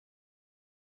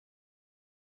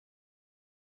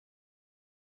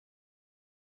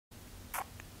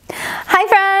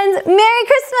friends, Merry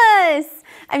Christmas!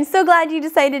 I'm so glad you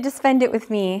decided to spend it with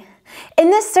me. In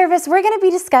this service, we're going to be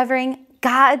discovering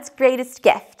God's greatest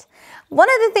gift. One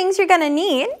of the things you're going to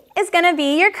need is going to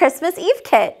be your Christmas Eve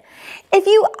kit. If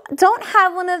you don't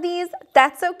have one of these,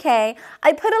 that's okay.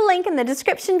 I put a link in the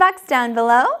description box down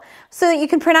below so that you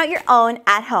can print out your own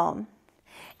at home.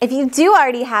 If you do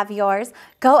already have yours,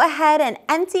 go ahead and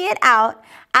empty it out.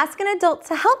 Ask an adult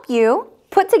to help you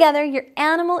put together your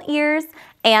animal ears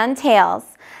and tails.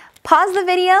 Pause the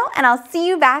video and I'll see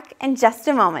you back in just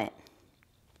a moment.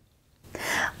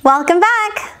 Welcome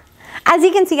back! As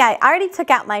you can see, I already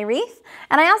took out my wreath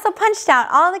and I also punched out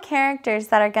all the characters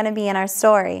that are going to be in our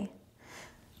story.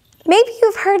 Maybe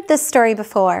you've heard this story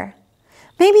before.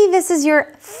 Maybe this is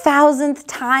your 1000th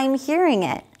time hearing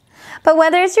it. But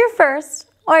whether it's your first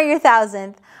or your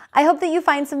 1000th, I hope that you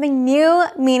find something new,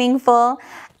 meaningful,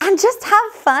 and just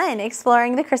have fun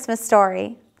exploring the Christmas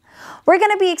story. We're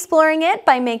going to be exploring it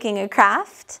by making a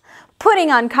craft, putting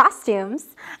on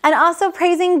costumes, and also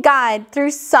praising God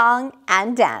through song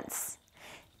and dance.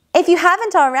 If you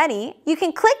haven't already, you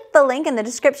can click the link in the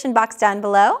description box down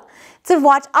below to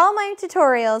watch all my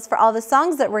tutorials for all the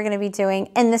songs that we're going to be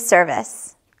doing in this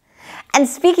service. And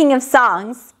speaking of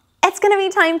songs, it's going to be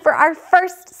time for our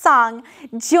first song,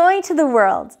 Joy to the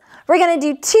World. We're going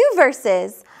to do 2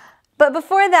 verses, but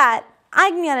before that,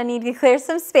 I'm going to need to clear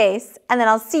some space, and then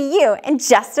I'll see you in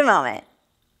just a moment.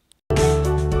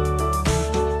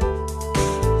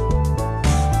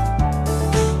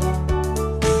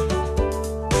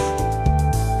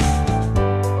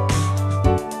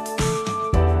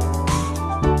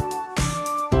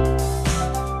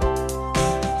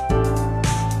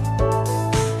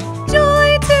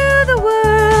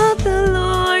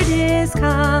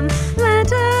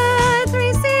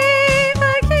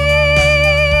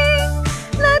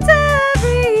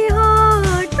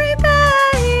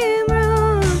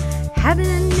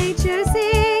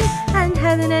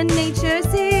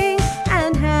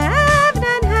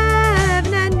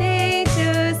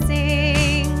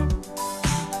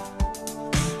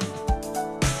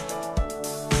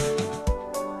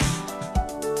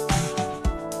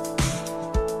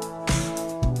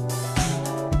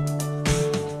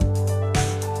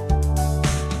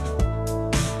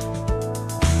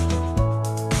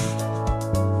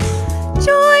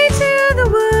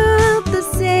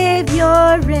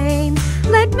 Reign.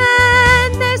 Let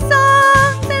men their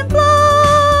songs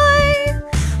employ,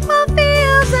 while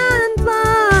fields and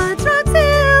floods, rocks,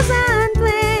 hills and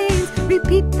plains,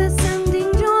 repeat the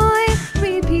sounding joy,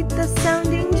 repeat the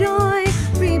sounding joy,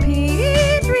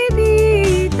 repeat,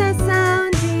 repeat the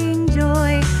sounding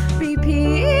joy,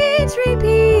 repeat,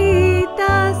 repeat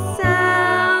the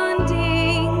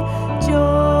sounding joy.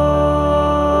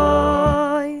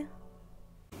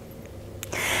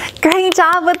 Great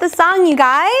job with the song, you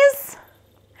guys.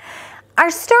 Our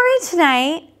story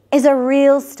tonight is a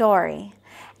real story,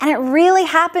 and it really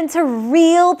happened to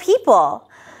real people,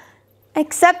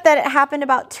 except that it happened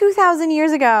about 2,000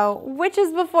 years ago, which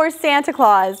is before Santa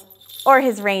Claus or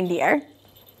his reindeer.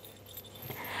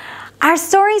 Our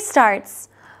story starts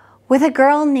with a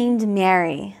girl named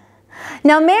Mary.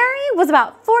 Now, Mary was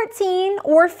about 14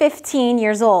 or 15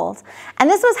 years old, and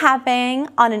this was happening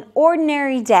on an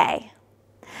ordinary day.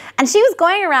 And she was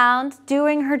going around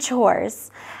doing her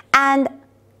chores. And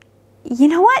you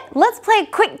know what? Let's play a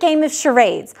quick game of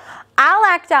charades. I'll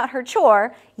act out her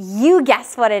chore. You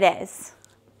guess what it is.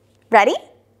 Ready?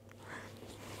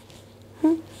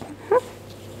 Good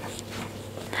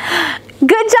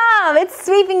job. It's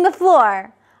sweeping the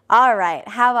floor. All right.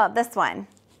 How about this one?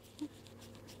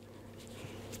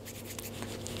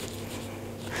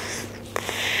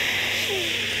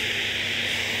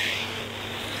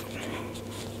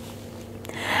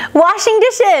 Washing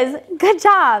dishes. Good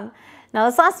job. Now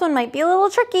this last one might be a little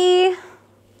tricky.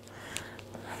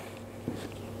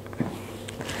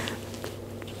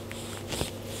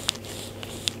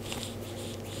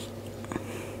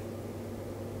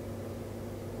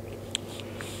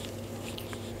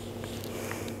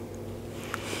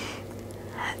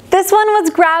 This one was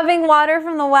grabbing water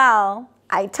from the well.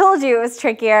 I told you it was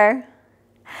trickier.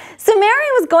 So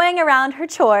Mary was going around her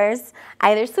chores,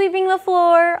 either sweeping the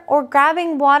floor or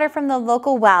grabbing water from the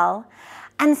local well,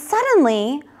 and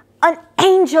suddenly an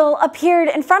angel appeared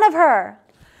in front of her.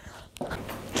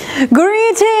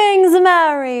 Greetings,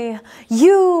 Mary,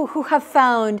 you who have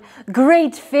found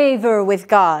great favor with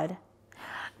God.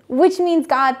 Which means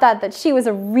God thought that she was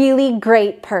a really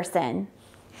great person.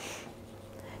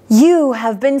 You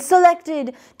have been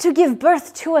selected to give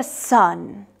birth to a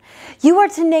son. You are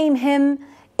to name him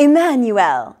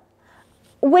Emmanuel,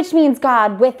 which means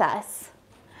God with us.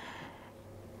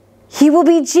 He will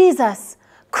be Jesus,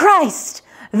 Christ,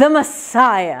 the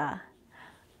Messiah,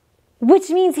 which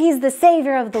means he's the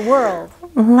Savior of the world.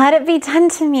 Let it be done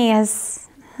to me as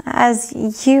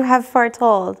you have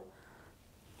foretold,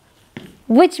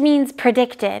 which means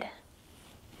predicted.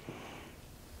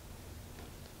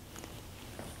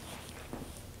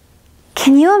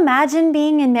 Can you imagine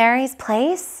being in Mary's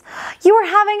place? You are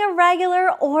having a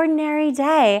regular, ordinary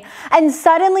day, and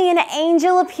suddenly an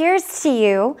angel appears to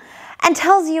you and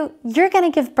tells you you're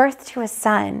going to give birth to a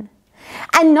son.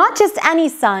 And not just any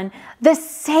son, the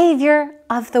Savior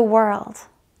of the world.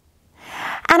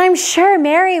 And I'm sure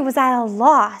Mary was at a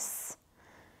loss.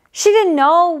 She didn't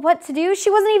know what to do. She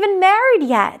wasn't even married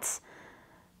yet.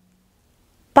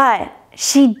 But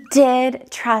she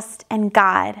did trust in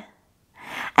God.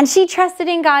 And she trusted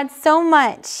in God so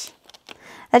much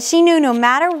that she knew no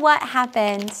matter what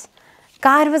happened,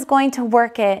 God was going to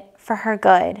work it for her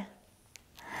good.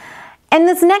 In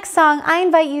this next song, I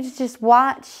invite you to just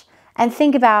watch and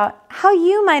think about how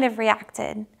you might have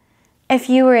reacted if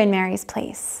you were in Mary's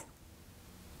place.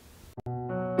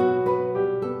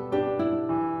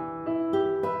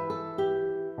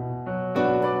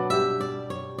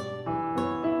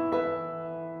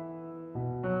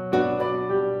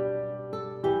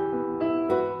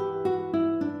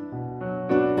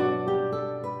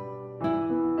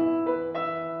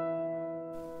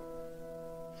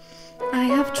 I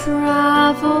have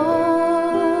traveled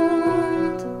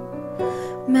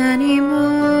many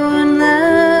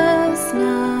moonless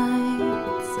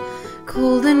nights,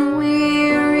 cold and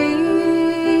weary,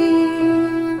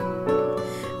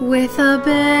 with a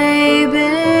babe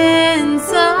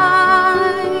inside,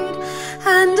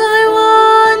 and I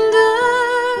wonder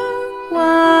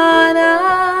what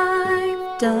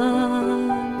I've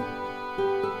done.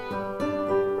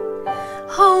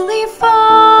 Holy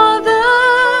Father,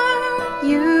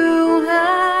 you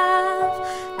have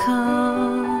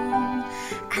come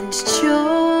and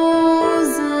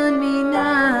chosen me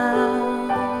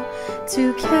now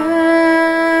to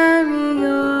carry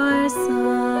your son.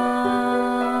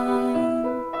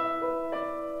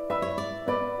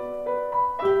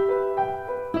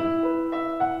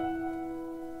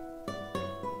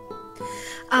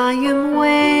 I am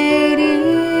waiting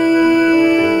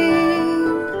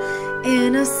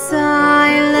in a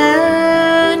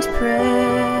silent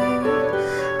prayer.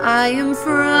 I am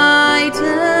frightened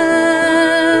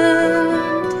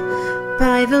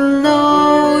by the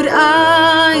load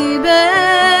I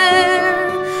bear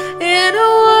in a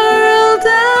world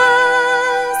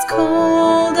as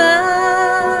cold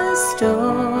as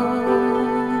stone.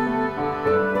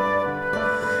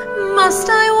 Must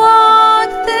I walk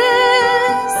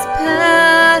this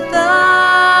path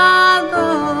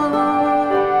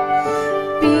alone?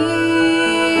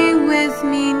 Be with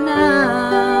me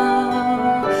now.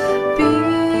 Be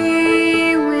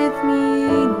with me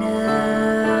now.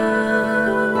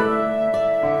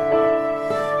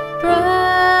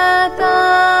 Breath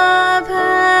of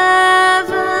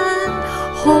heaven,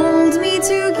 hold me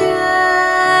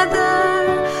together.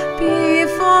 Be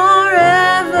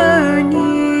forever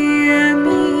near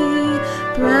me.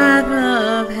 Breath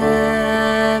of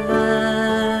heaven,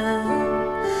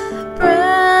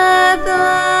 breath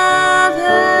of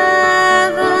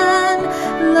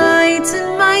heaven, lighten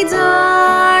my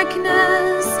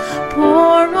darkness,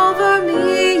 pour over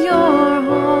me your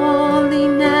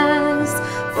holiness,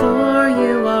 for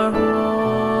you are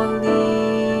holy.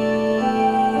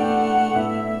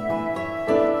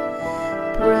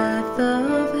 Breath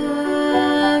of heaven.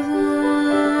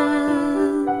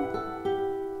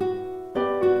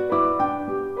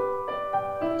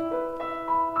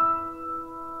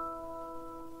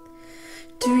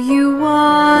 Do you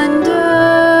wonder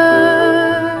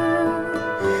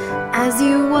as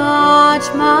you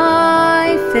watch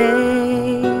my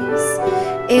face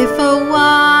if a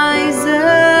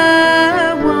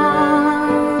wiser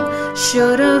one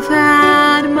should have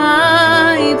had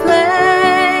my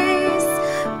place?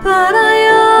 But I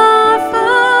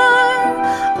offer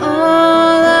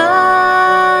all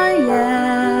I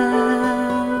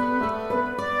am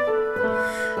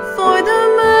for the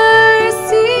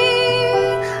mercy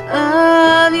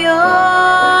of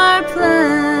your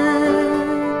plan.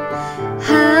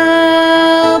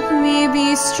 Help me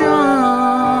be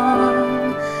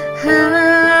strong.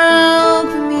 Help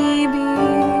me be.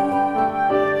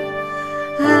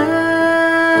 Help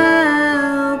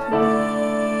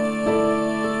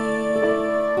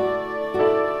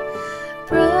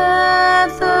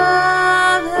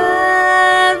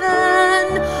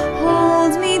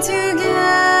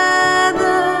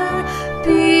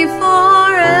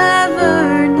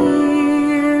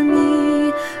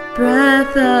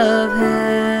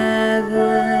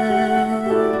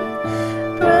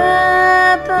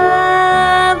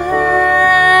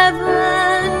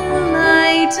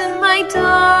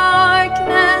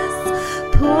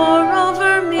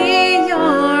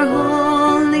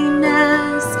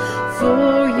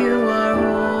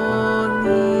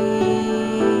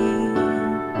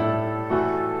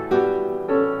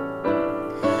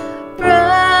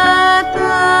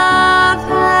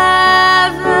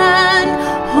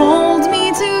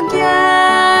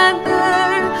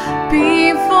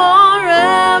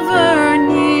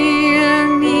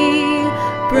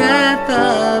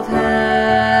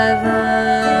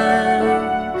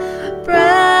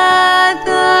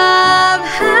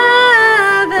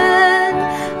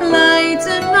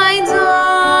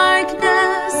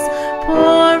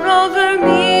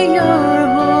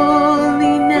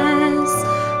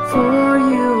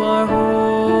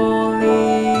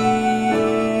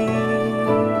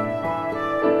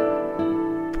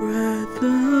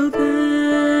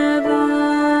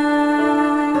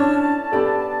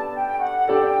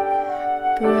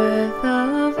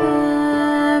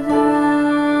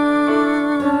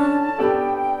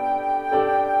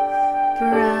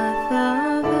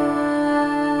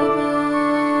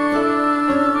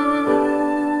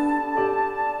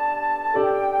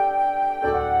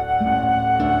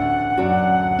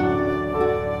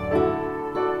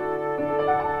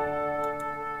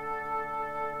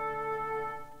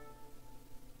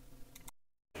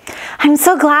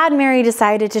so glad Mary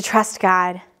decided to trust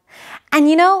God. And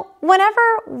you know, whenever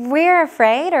we're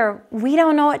afraid or we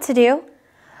don't know what to do,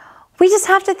 we just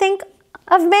have to think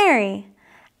of Mary.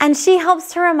 And she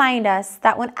helps to remind us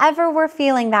that whenever we're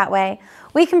feeling that way,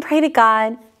 we can pray to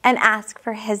God and ask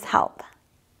for His help.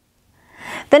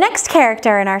 The next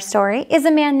character in our story is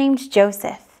a man named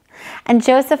Joseph. And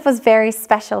Joseph was very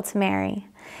special to Mary.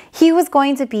 He was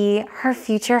going to be her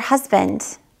future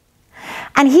husband.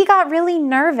 And he got really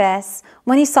nervous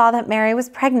when he saw that Mary was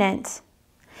pregnant.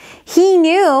 He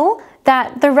knew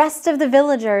that the rest of the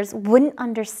villagers wouldn't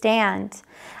understand,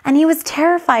 and he was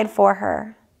terrified for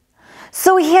her.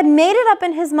 So he had made it up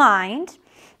in his mind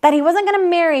that he wasn't going to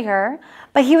marry her,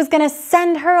 but he was going to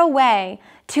send her away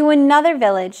to another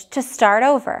village to start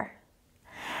over.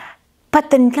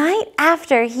 But the night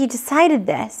after he decided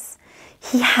this,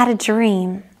 he had a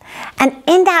dream. And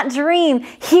in that dream,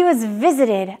 he was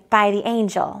visited by the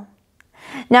angel.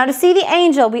 Now, to see the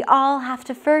angel, we all have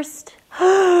to first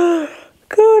go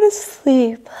to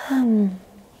sleep.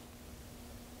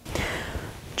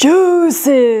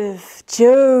 Joseph,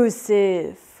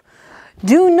 Joseph,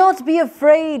 do not be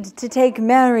afraid to take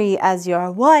Mary as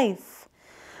your wife,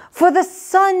 for the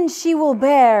son she will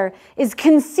bear is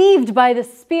conceived by the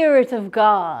Spirit of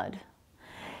God.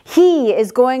 He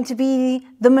is going to be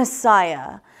the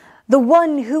Messiah, the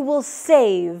one who will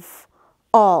save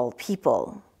all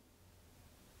people.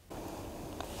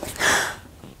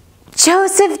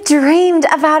 Joseph dreamed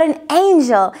about an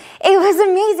angel. It was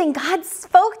amazing. God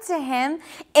spoke to him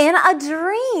in a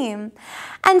dream.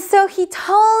 And so he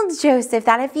told Joseph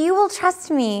that if you will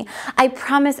trust me, I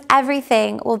promise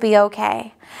everything will be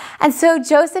okay. And so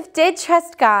Joseph did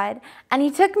trust God, and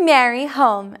he took Mary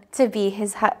home to be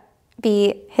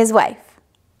his wife.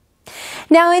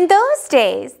 Now, in those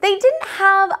days, they didn't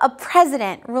have a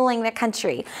president ruling the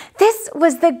country. This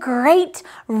was the great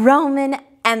Roman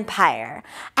Empire,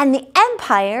 and the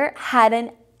empire had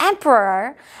an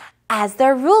emperor as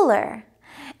their ruler.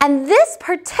 And this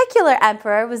particular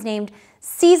emperor was named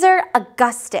Caesar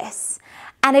Augustus.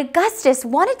 And Augustus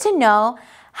wanted to know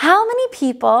how many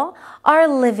people are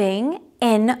living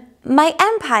in my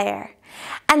empire.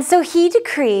 And so he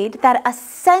decreed that a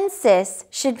census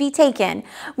should be taken,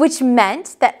 which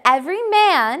meant that every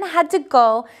man had to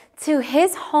go to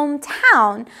his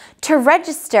hometown to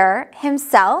register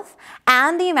himself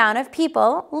and the amount of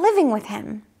people living with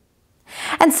him.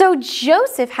 And so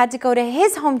Joseph had to go to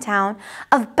his hometown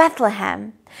of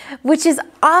Bethlehem, which is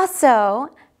also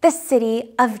the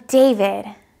city of David.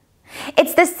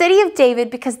 It's the city of David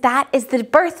because that is the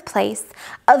birthplace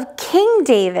of King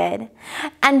David.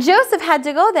 And Joseph had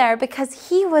to go there because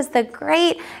he was the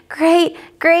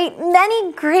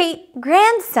many great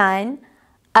grandson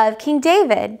of King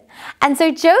David. And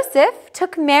so Joseph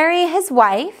took Mary, his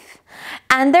wife,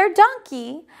 and their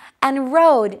donkey and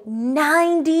rode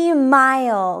 90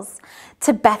 miles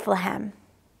to Bethlehem.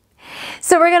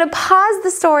 So we're going to pause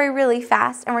the story really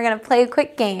fast and we're going to play a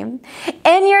quick game.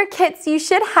 In your kits, you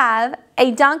should have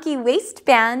a donkey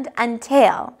waistband and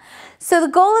tail. So the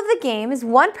goal of the game is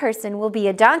one person will be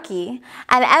a donkey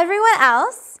and everyone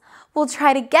else will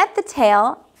try to get the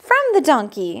tail from the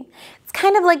donkey. It's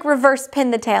kind of like reverse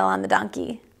pin the tail on the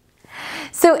donkey.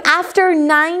 So after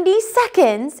 90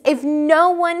 seconds, if no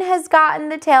one has gotten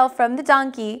the tail from the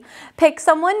donkey, pick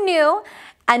someone new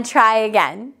and try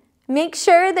again. Make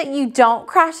sure that you don't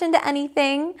crash into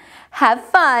anything. Have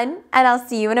fun, and I'll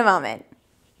see you in a moment.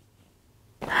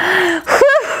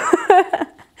 That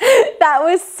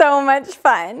was so much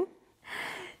fun.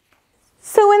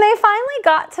 So when they finally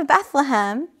got to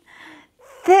Bethlehem,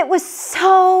 it was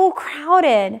so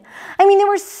crowded. I mean, there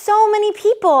were so many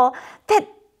people that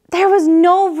there was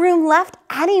no room left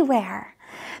anywhere.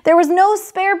 There was no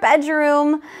spare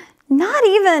bedroom, not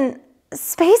even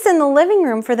space in the living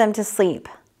room for them to sleep.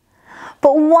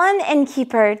 But one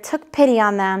innkeeper took pity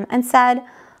on them and said,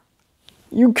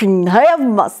 "You can have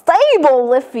my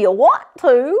stable if you want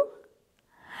to."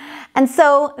 And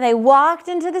so they walked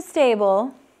into the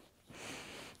stable,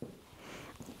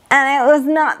 and it was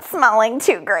not smelling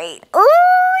too great. Ooh,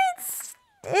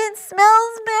 it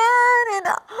smells bad, and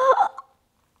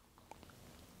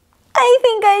I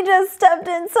think I just stepped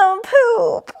in some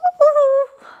poop.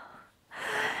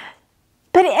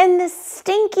 But in the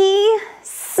stinky,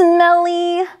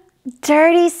 smelly,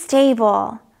 dirty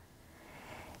stable,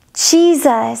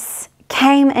 Jesus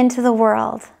came into the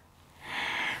world.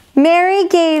 Mary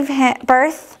gave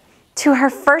birth to her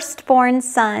firstborn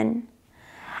son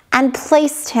and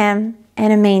placed him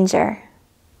in a manger.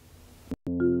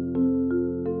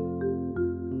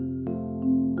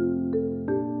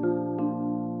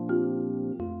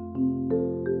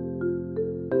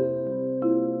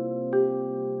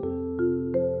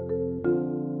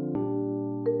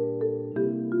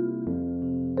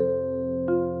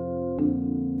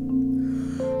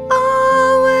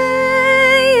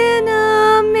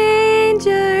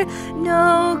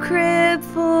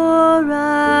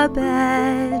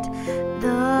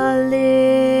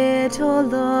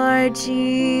 Lord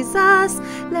Jesus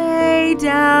lay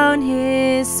down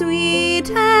his sweet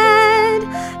head.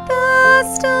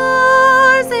 The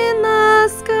stars in the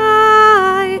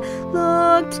sky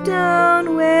looked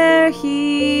down where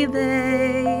he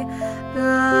lay.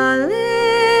 The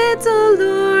little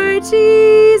Lord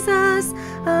Jesus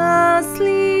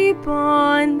asleep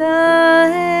on the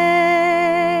hay.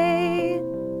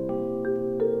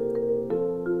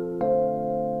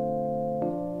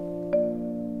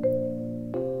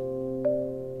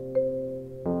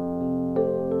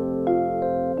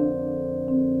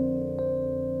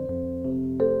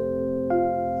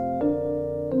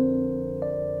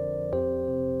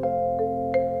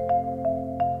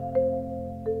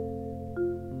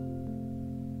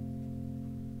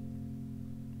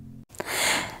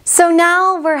 So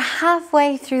now we're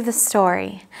halfway through the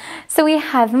story. So we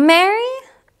have Mary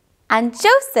and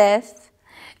Joseph,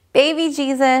 baby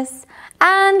Jesus,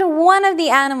 and one of the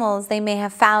animals they may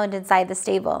have found inside the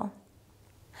stable.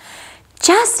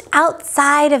 Just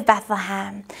outside of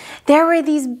Bethlehem, there were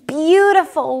these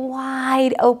beautiful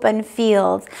wide open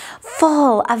fields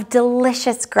full of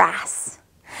delicious grass.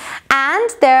 And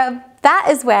that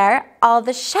is where all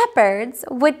the shepherds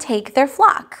would take their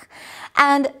flock.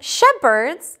 And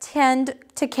shepherds tend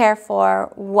to care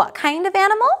for what kind of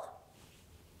animal?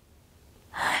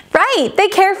 Right, they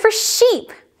care for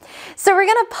sheep. So we're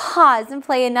going to pause and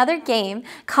play another game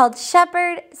called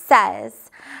Shepherd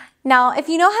Says. Now, if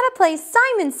you know how to play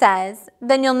Simon Says,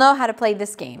 then you'll know how to play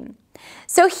this game.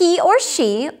 So he or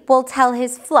she will tell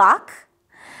his flock,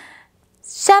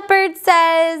 Shepherd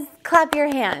says, clap your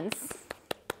hands.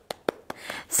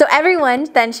 So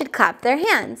everyone then should clap their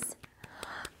hands.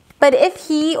 But if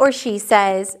he or she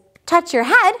says, touch your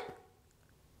head,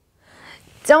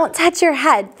 don't touch your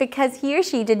head because he or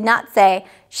she did not say,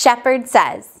 Shepherd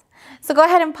says. So go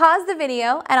ahead and pause the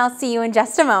video and I'll see you in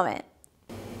just a moment.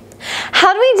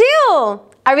 How'd we do?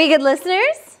 Are we good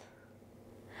listeners?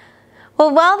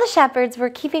 Well, while the shepherds were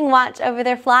keeping watch over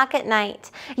their flock at night,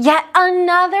 yet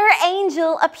another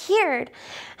angel appeared,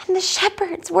 and the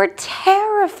shepherds were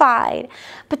terrified.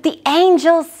 But the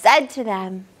angel said to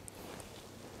them,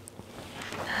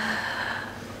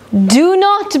 do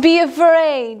not be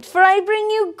afraid, for I bring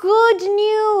you good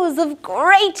news of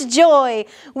great joy,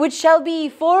 which shall be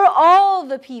for all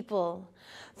the people.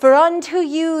 For unto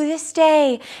you this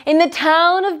day in the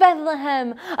town of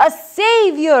Bethlehem a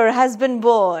Savior has been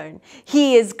born.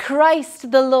 He is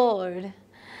Christ the Lord.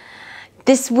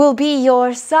 This will be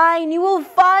your sign. You will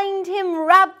find him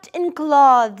wrapped in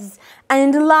cloths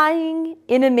and lying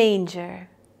in a manger.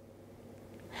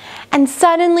 And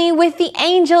suddenly with the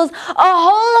angels, a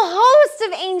whole host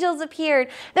of angels appeared.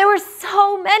 There were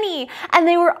so many, and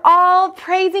they were all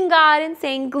praising God and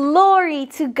saying, glory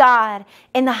to God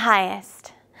in the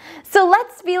highest. So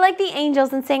let's be like the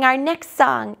angels and sing our next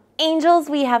song, Angels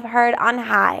We Have Heard on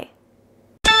High.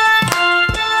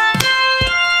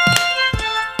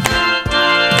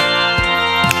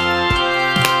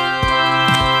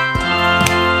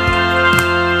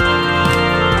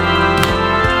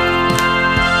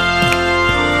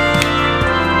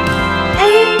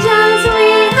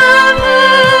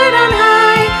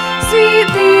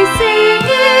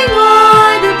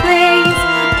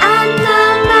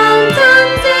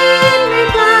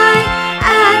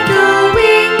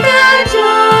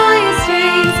 Joyous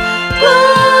strains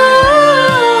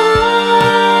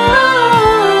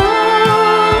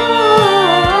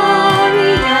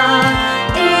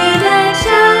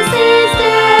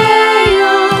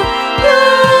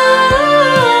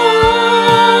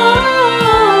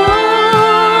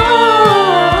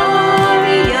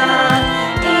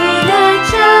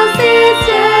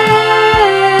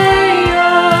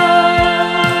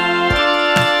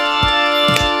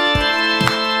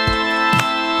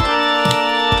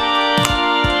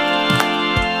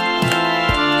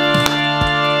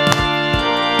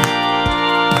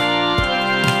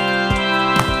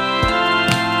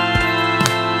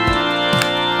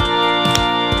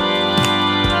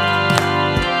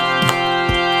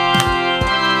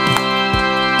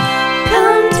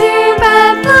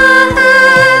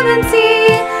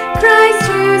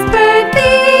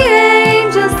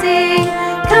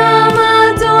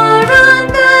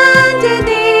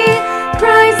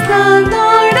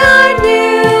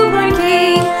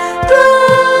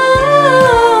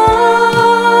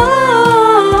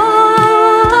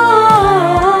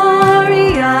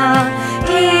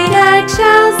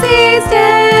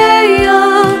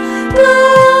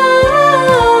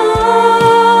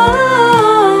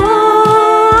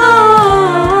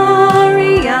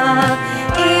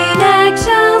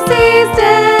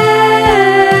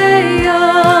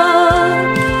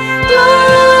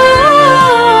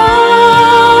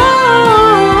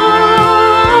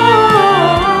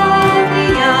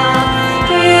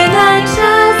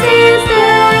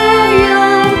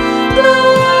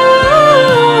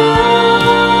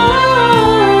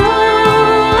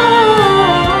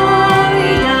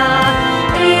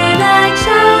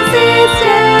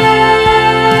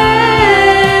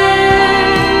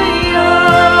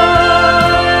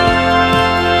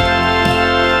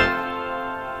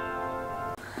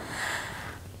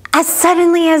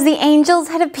Suddenly, as the angels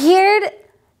had appeared,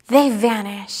 they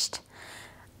vanished,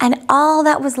 and all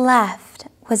that was left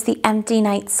was the empty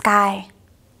night sky.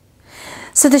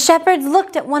 So the shepherds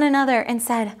looked at one another and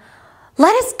said,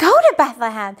 "Let us go to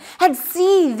Bethlehem and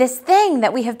see this thing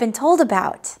that we have been told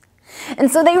about."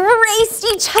 And so they raced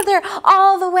each other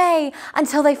all the way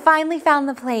until they finally found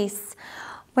the place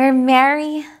where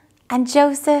Mary and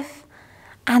Joseph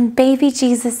and baby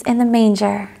Jesus in the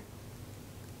manger.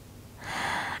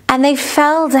 And they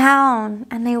fell down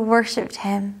and they worshiped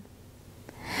him.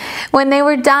 When they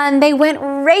were done, they went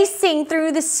racing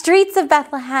through the streets of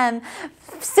Bethlehem,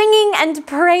 singing and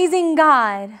praising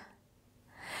God.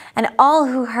 And all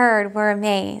who heard were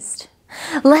amazed.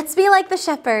 Let's be like the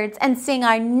shepherds and sing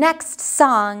our next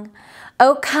song,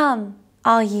 "O come,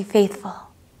 all ye faithful."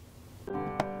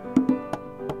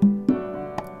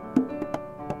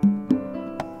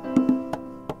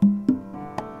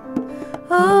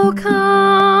 O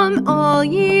come, all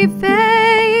ye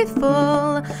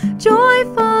faithful,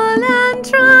 joyful and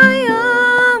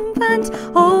triumphant.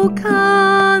 O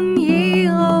come ye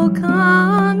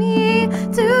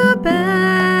to Bethlehem.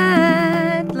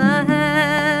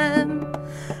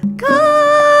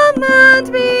 Come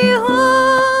and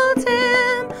behold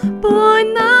him,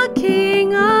 born the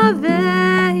King of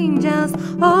angels.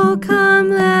 O come,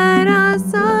 let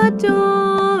us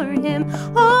adore him.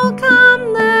 O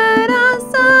come, let us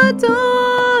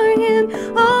adore him.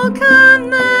 Oh, come,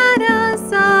 let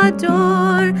us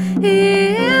adore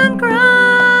him,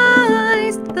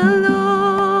 Christ the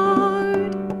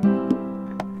Lord.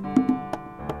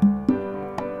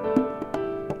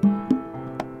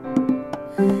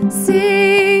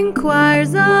 Sing,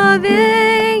 choirs of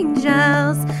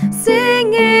angels,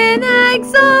 sing in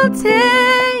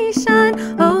exaltation.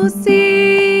 Oh,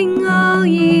 sing, all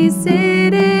ye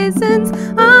citizens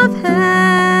of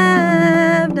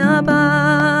heaven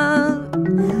above.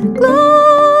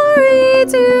 Glory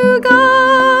to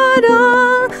God,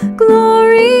 all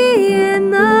glory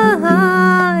in the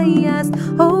highest.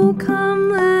 Oh, come,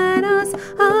 let us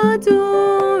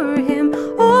adore him.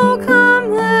 Oh,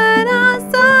 come, let us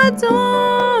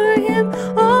adore him.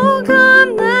 Oh,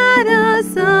 come, let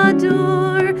us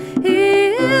adore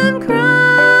him,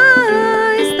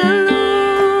 Christ the Lord.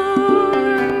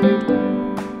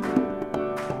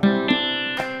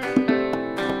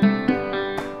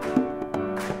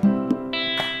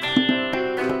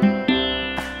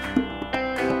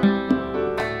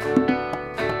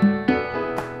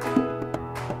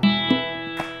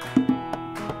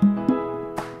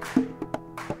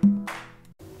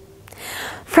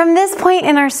 From this point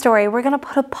in our story, we're going to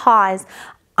put a pause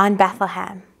on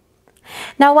Bethlehem.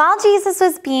 Now, while Jesus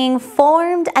was being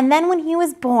formed and then when he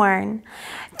was born,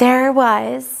 there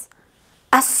was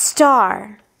a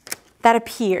star that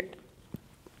appeared.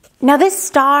 Now, this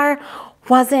star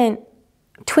wasn't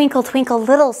twinkle, twinkle,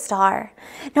 little star.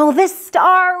 No, this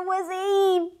star was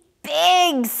a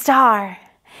big star.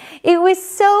 It was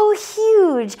so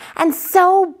huge and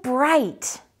so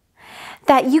bright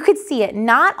that you could see it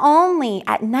not only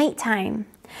at nighttime,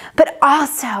 but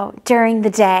also during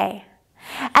the day.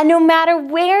 And no matter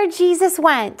where Jesus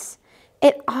went,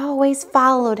 it always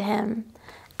followed him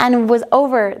and was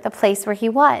over the place where he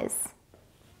was.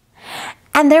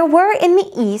 And there were in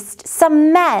the east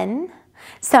some men,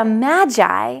 some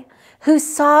magi, who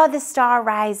saw the star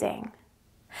rising.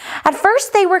 At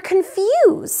first they were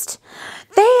confused.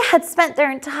 They had spent their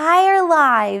entire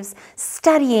lives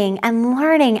studying and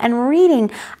learning and reading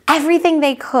everything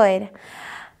they could.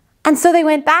 And so they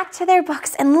went back to their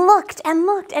books and looked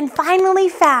and finally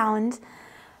found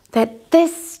that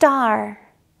this star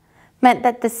meant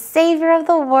that the Savior of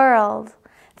the world,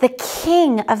 the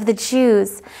King of the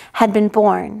Jews, had been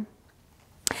born.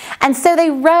 And so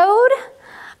they rode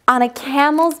on a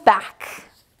camel's back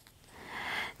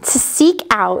to seek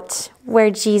out where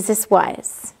Jesus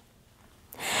was.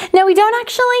 Now, we don't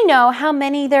actually know how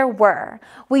many there were.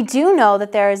 We do know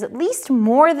that there is at least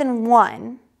more than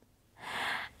one.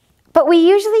 But we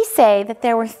usually say that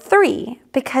there were three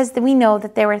because we know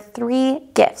that there were three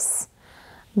gifts: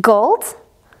 gold,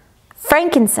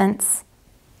 frankincense,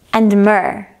 and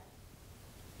myrrh.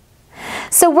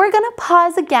 So we're going to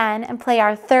pause again and play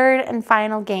our third and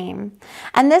final game.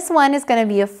 And this one is going to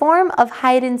be a form of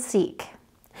hide and seek.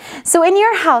 So in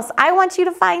your house, I want you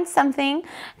to find something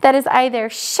that is either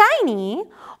shiny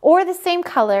or the same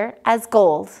color as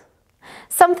gold.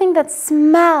 Something that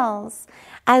smells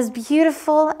as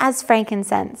beautiful as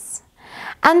frankincense.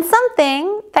 And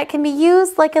something that can be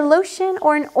used like a lotion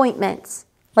or an ointment,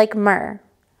 like myrrh.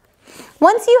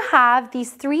 Once you have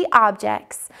these three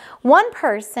objects, one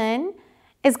person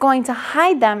is going to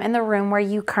hide them in the room where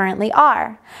you currently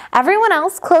are. Everyone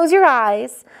else, close your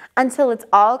eyes until it's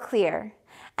all clear.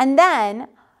 And then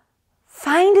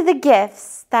find the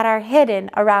gifts that are hidden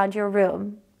around your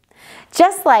room.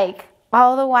 Just like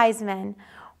all the wise men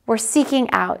were seeking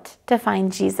out to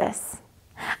find Jesus.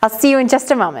 I'll see you in just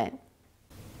a moment.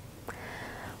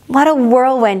 What a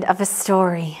whirlwind of a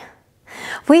story.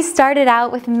 We started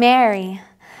out with Mary,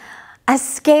 a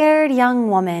scared young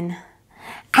woman.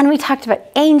 And we talked about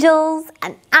angels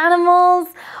and animals,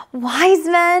 wise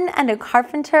men and a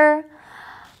carpenter,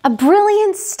 a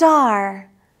brilliant star,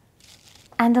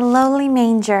 and a lowly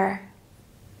manger.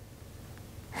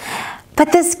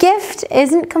 But this gift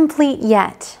isn't complete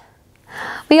yet.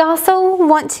 We also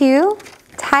want to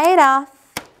tie it off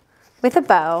with a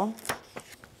bow.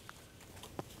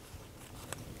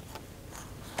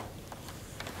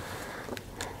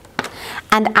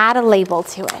 And add a label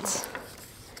to it.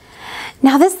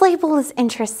 Now this label is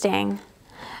interesting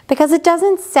because it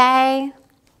doesn't say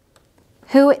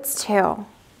who it's to.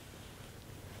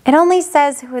 It only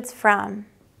says who it's from.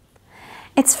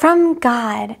 It's from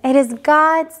God. It is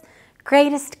God's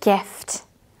greatest gift.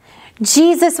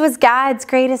 Jesus was God's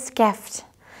greatest gift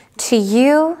to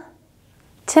you,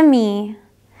 to me,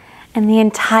 and the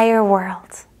entire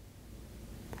world.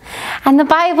 And the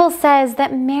Bible says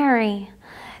that Mary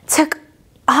took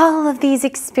all of these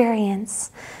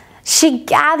experiences. She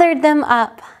gathered them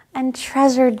up and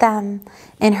treasured them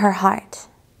in her heart.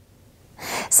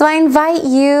 So I invite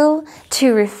you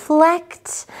to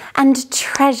reflect and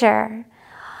treasure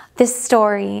this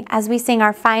story as we sing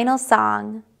our final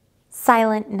song,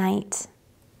 Silent Night.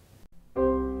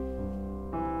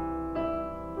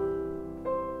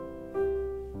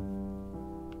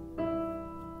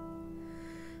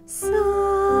 Silent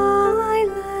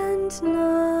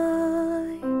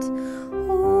night,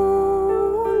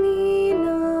 holy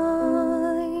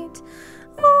night,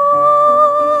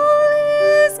 all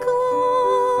is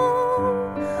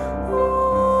calm,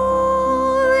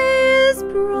 all is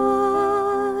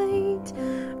bright,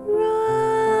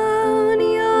 round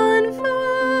yon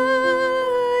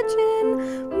virgin,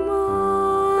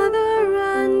 mother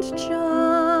and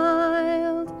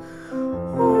child.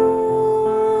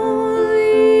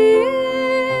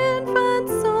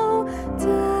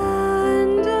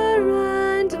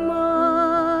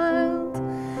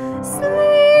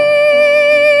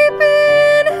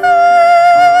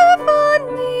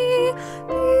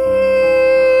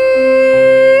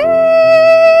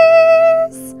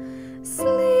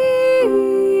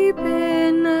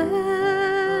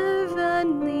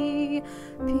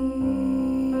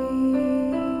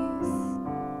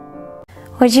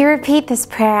 Would you repeat this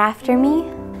prayer after me?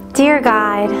 Dear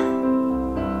God,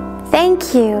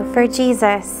 thank you for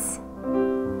Jesus.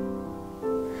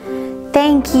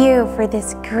 Thank you for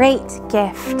this great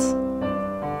gift.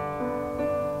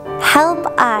 Help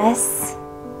us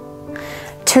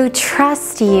to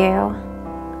trust you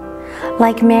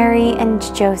like Mary and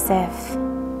Joseph.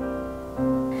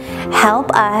 Help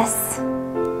us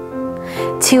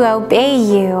to obey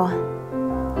you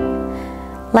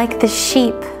like the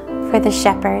sheep for the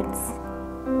shepherds.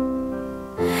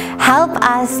 Help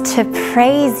us to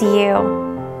praise you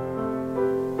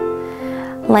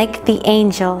like the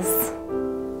angels,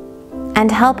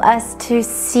 and help us to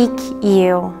seek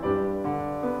you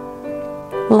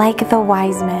like the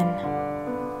wise men.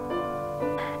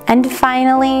 And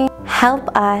finally, help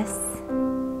us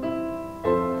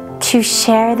to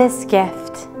share this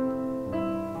gift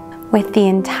with the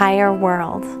entire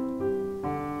world.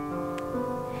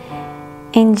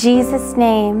 In Jesus'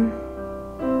 name,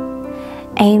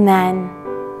 amen.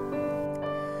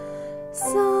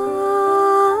 Silent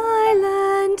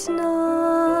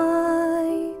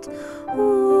night,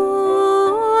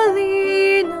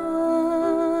 holy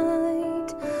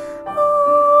night,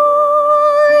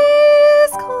 all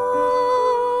is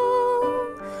calm,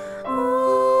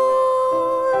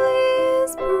 all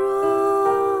is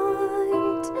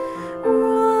bright,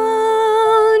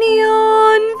 round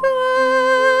yon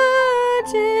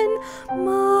virgin,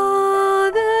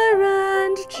 mother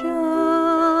and child.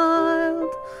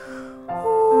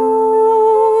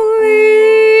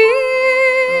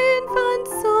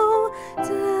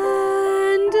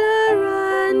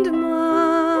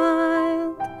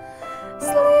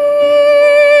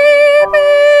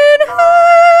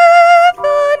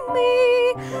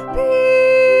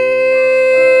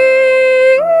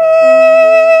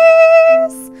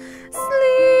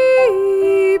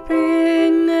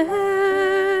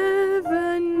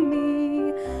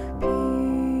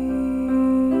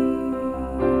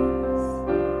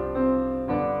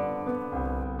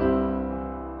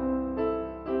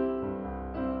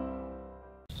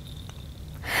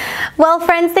 Well,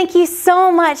 friends, thank you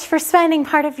so much for spending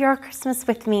part of your Christmas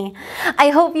with me. I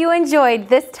hope you enjoyed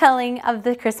this telling of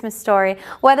the Christmas story,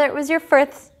 whether it was your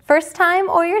first time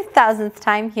or your 1000th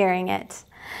time hearing it.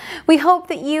 We hope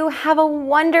that you have a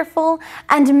wonderful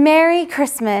and Merry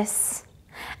Christmas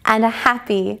and a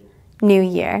Happy New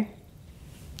Year.